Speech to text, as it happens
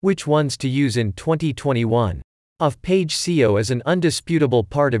Which ones to use in 2021? Off-page SEO is an undisputable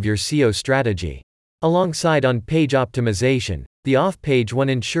part of your SEO strategy. Alongside on-page optimization, the off-page one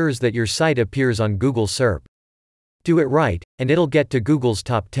ensures that your site appears on Google SERP. Do it right, and it'll get to Google's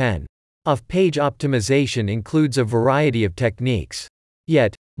top 10. Off-page optimization includes a variety of techniques.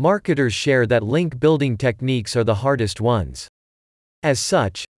 Yet, marketers share that link building techniques are the hardest ones. As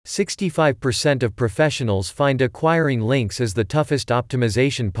such, 65% of professionals find acquiring links as the toughest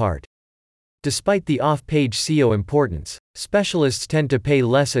optimization part. Despite the off-page SEO importance, specialists tend to pay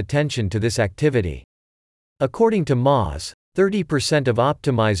less attention to this activity. According to Moz, 30% of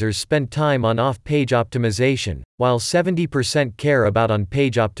optimizers spend time on off-page optimization, while 70% care about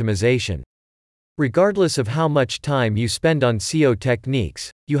on-page optimization. Regardless of how much time you spend on SEO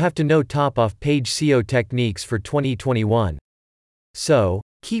techniques, you have to know top off-page SEO techniques for 2021. So,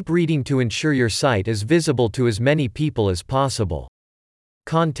 keep reading to ensure your site is visible to as many people as possible.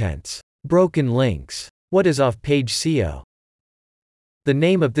 Contents. Broken links. What is off-page SEO? The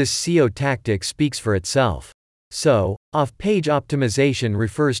name of this SEO tactic speaks for itself. So, off-page optimization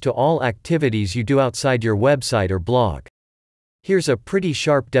refers to all activities you do outside your website or blog. Here's a pretty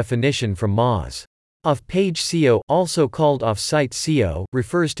sharp definition from Moz. Off-page SEO, also called off-site SEO,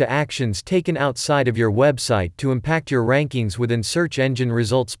 refers to actions taken outside of your website to impact your rankings within search engine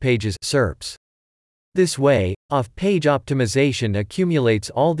results pages (SERPs). This way, off-page optimization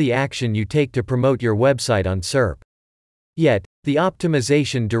accumulates all the action you take to promote your website on SERP. Yet, the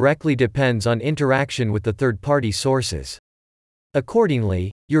optimization directly depends on interaction with the third-party sources.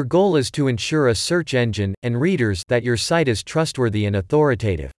 Accordingly, your goal is to ensure a search engine and readers that your site is trustworthy and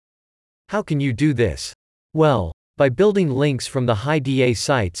authoritative. How can you do this? Well, by building links from the high DA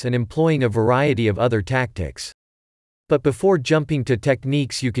sites and employing a variety of other tactics. But before jumping to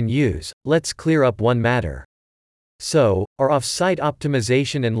techniques you can use, let's clear up one matter. So, are off-site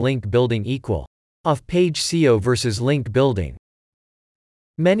optimization and link building equal? Off-page SEO versus link building.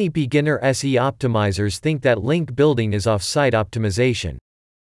 Many beginner SE optimizers think that link building is off-site optimization.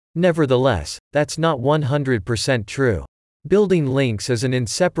 Nevertheless, that's not 100% true. Building links is an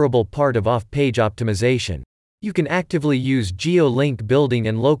inseparable part of off-page optimization. You can actively use geo-link building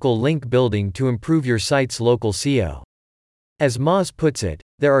and local link building to improve your site's local SEO. As Moz puts it,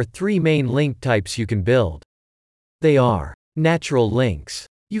 there are three main link types you can build. They are natural links.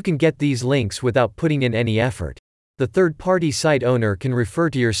 You can get these links without putting in any effort. The third-party site owner can refer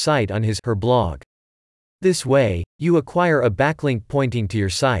to your site on his/her blog. This way, you acquire a backlink pointing to your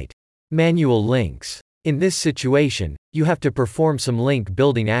site. Manual links. In this situation, you have to perform some link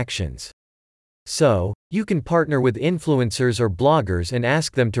building actions. So, you can partner with influencers or bloggers and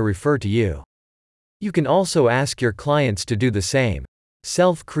ask them to refer to you. You can also ask your clients to do the same.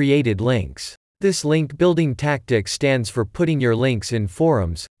 Self-created links. This link building tactic stands for putting your links in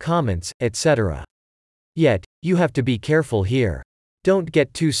forums, comments, etc. Yet, you have to be careful here. Don't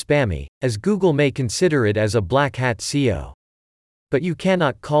get too spammy, as Google may consider it as a black hat SEO. But you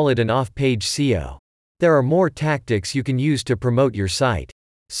cannot call it an off-page SEO. There are more tactics you can use to promote your site.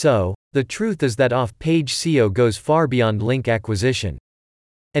 So, the truth is that off-page SEO goes far beyond link acquisition.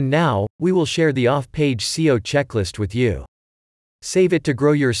 And now, we will share the off-page SEO checklist with you. Save it to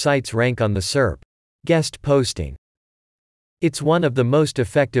grow your site's rank on the SERP. Guest posting. It's one of the most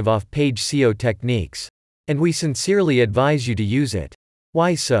effective off-page SEO techniques. And we sincerely advise you to use it.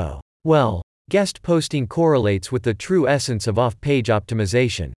 Why so? Well, guest posting correlates with the true essence of off-page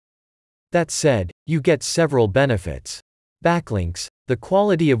optimization. That said, you get several benefits. Backlinks, the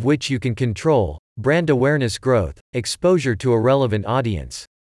quality of which you can control, brand awareness growth, exposure to a relevant audience.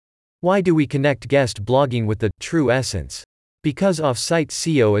 Why do we connect guest blogging with the true essence? Because off-site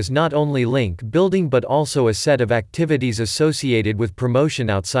SEO is not only link building but also a set of activities associated with promotion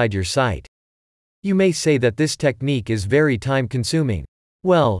outside your site. You may say that this technique is very time-consuming.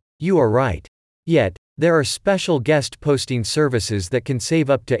 Well, you are right. Yet, there are special guest posting services that can save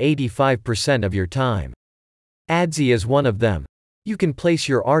up to 85% of your time. Adsy is one of them. You can place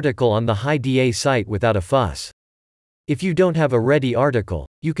your article on the high DA site without a fuss. If you don't have a ready article,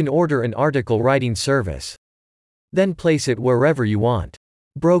 you can order an article writing service. Then place it wherever you want.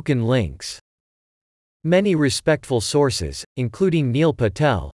 Broken links. Many respectful sources, including Neil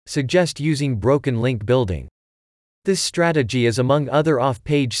Patel, suggest using broken link building. This strategy is among other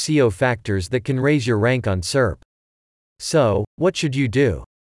off-page SEO factors that can raise your rank on SERP. So, what should you do?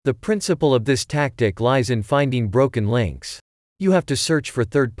 The principle of this tactic lies in finding broken links. You have to search for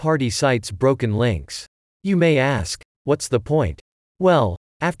third-party sites' broken links. You may ask, what's the point? Well,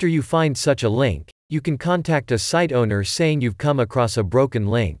 after you find such a link, you can contact a site owner saying you've come across a broken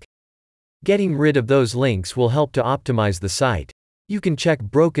link. Getting rid of those links will help to optimize the site. You can check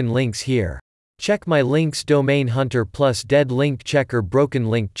broken links here. Check my links domain hunter plus dead link checker broken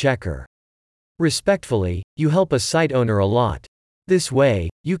link checker. Respectfully, you help a site owner a lot. This way,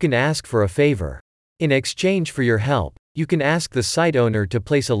 you can ask for a favor. In exchange for your help, you can ask the site owner to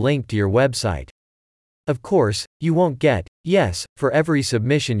place a link to your website. Of course, you won't get yes for every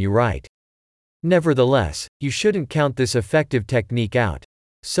submission you write. Nevertheless, you shouldn't count this effective technique out.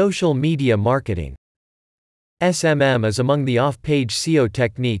 Social media marketing. SMM is among the off-page SEO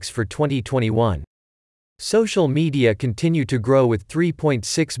techniques for 2021. Social media continue to grow with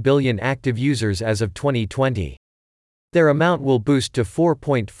 3.6 billion active users as of 2020. Their amount will boost to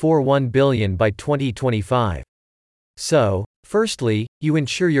 4.41 billion by 2025. So, firstly, you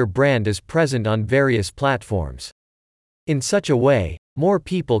ensure your brand is present on various platforms. In such a way, more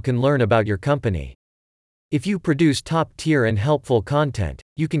people can learn about your company. If you produce top-tier and helpful content,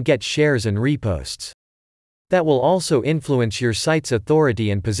 you can get shares and reposts. That will also influence your site's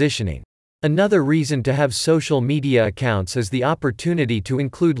authority and positioning. Another reason to have social media accounts is the opportunity to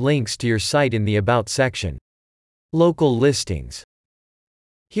include links to your site in the About section. Local listings.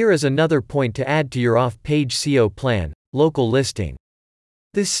 Here is another point to add to your off-page SEO plan: local listing.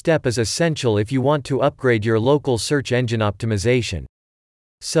 This step is essential if you want to upgrade your local search engine optimization.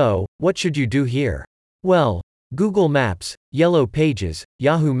 So, what should you do here? Well, Google Maps, Yellow Pages,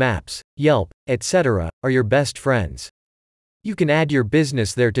 Yahoo Maps, Yelp, etc. are your best friends. You can add your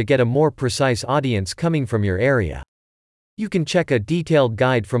business there to get a more precise audience coming from your area. You can check a detailed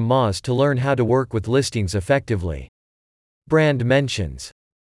guide from Moz to learn how to work with listings effectively. Brand mentions.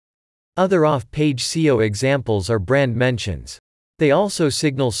 Other off-page SEO examples are brand mentions. They also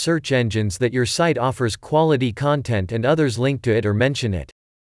signal search engines that your site offers quality content and others link to it or mention it.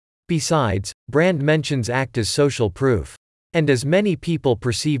 Besides, brand mentions act as social proof. And as many people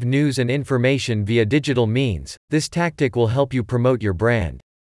perceive news and information via digital means, this tactic will help you promote your brand.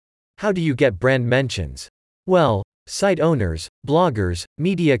 How do you get brand mentions? Well, site owners, bloggers,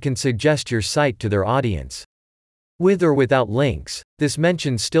 media can suggest your site to their audience. With or without links, this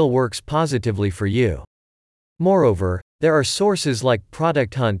mention still works positively for you. Moreover, there are sources like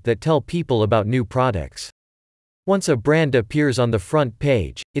Product Hunt that tell people about new products. Once a brand appears on the front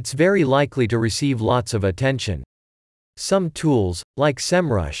page, it's very likely to receive lots of attention. Some tools, like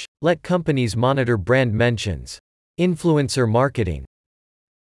SEMrush, let companies monitor brand mentions. Influencer marketing.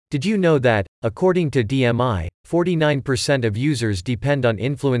 Did you know that, according to DMI, 49% of users depend on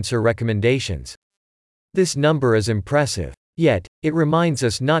influencer recommendations? This number is impressive. Yet, it reminds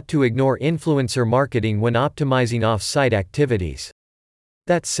us not to ignore influencer marketing when optimizing off-site activities.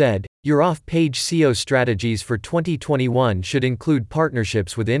 That said, your off-page SEO strategies for 2021 should include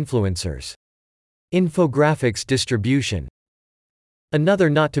partnerships with influencers. Infographics distribution. Another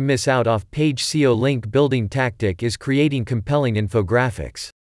not to miss out off-page SEO link building tactic is creating compelling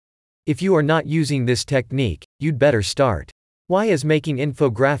infographics. If you are not using this technique, you'd better start. Why is making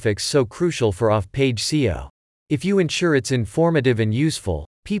infographics so crucial for off-page SEO? If you ensure it's informative and useful,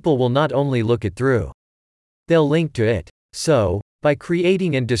 people will not only look it through, they'll link to it. So, by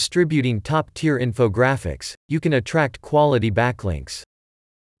creating and distributing top-tier infographics, you can attract quality backlinks.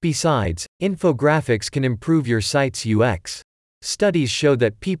 Besides, infographics can improve your site's UX. Studies show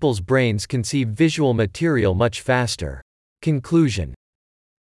that people's brains conceive visual material much faster. Conclusion.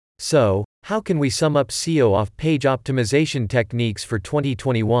 So, how can we sum up SEO off-page optimization techniques for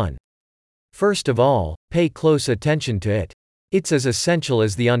 2021? First of all, pay close attention to it. It's as essential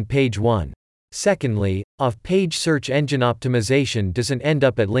as the on-page one. Secondly, off-page search engine optimization doesn't end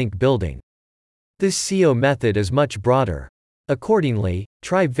up at link building. This SEO method is much broader. Accordingly,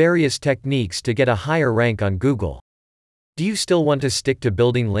 try various techniques to get a higher rank on Google. Do you still want to stick to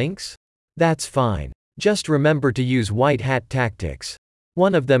building links? That's fine. Just remember to use white hat tactics.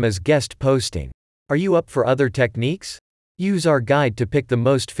 One of them is guest posting. Are you up for other techniques? Use our guide to pick the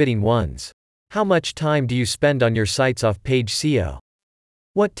most fitting ones. How much time do you spend on your site's off-page SEO?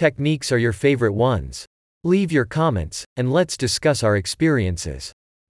 What techniques are your favorite ones? Leave your comments, and let's discuss our experiences.